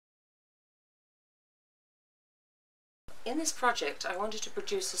In this project I wanted to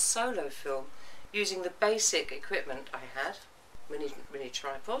produce a solo film using the basic equipment I had, mini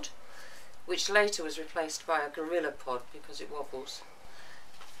tripod, which later was replaced by a Gorilla Pod because it wobbles,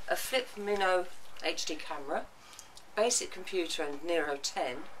 a flip Minnow HD camera, basic computer and Nero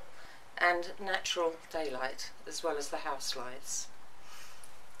 10, and natural daylight as well as the house lights.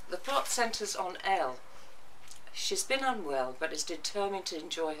 The plot centres on Elle. She's been unwell but is determined to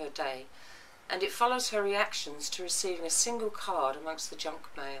enjoy her day, and it follows her reactions to receiving a single card amongst the junk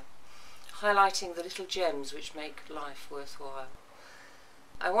mail, highlighting the little gems which make life worthwhile.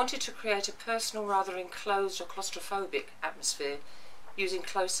 I wanted to create a personal, rather enclosed or claustrophobic atmosphere using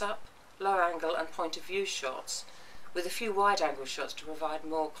close-up, low angle and point of view shots, with a few wide angle shots to provide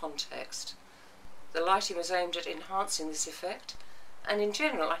more context. The lighting was aimed at enhancing this effect, and in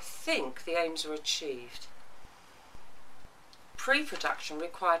general I think the aims were achieved. Pre-production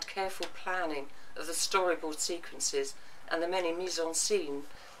required careful planning of the storyboard sequences and the many mise-en-scene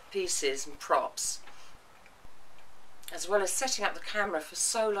pieces and props, as well as setting up the camera for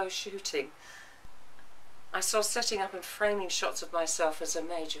solo shooting. I saw setting up and framing shots of myself as a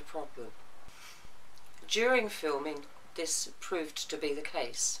major problem. During filming, this proved to be the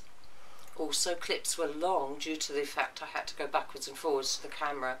case. Also, clips were long due to the fact I had to go backwards and forwards to the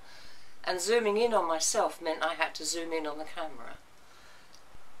camera, and zooming in on myself meant I had to zoom in on the camera.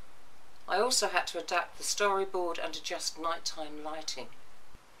 I also had to adapt the storyboard and adjust nighttime lighting.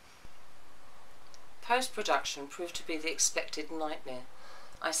 Post-production proved to be the expected nightmare.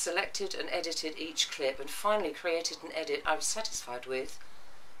 I selected and edited each clip and finally created an edit I was satisfied with,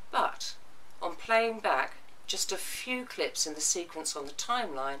 but on playing back just a few clips in the sequence on the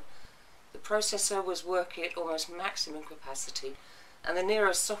timeline, the processor was working at almost maximum capacity and the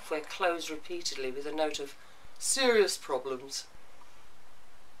Nero software closed repeatedly with a note of serious problems.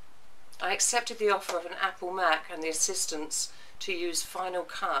 I accepted the offer of an Apple Mac and the assistance to use Final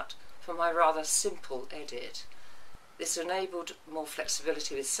Cut for my rather simple edit. This enabled more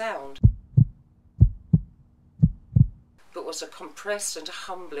flexibility with sound, but was a compressed and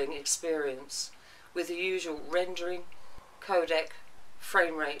humbling experience with the usual rendering, codec,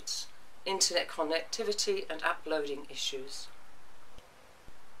 frame rates, internet connectivity and uploading issues.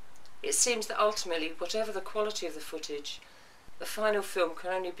 It seems that ultimately, whatever the quality of the footage, the final film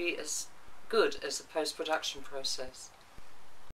can only be as good as the post-production process.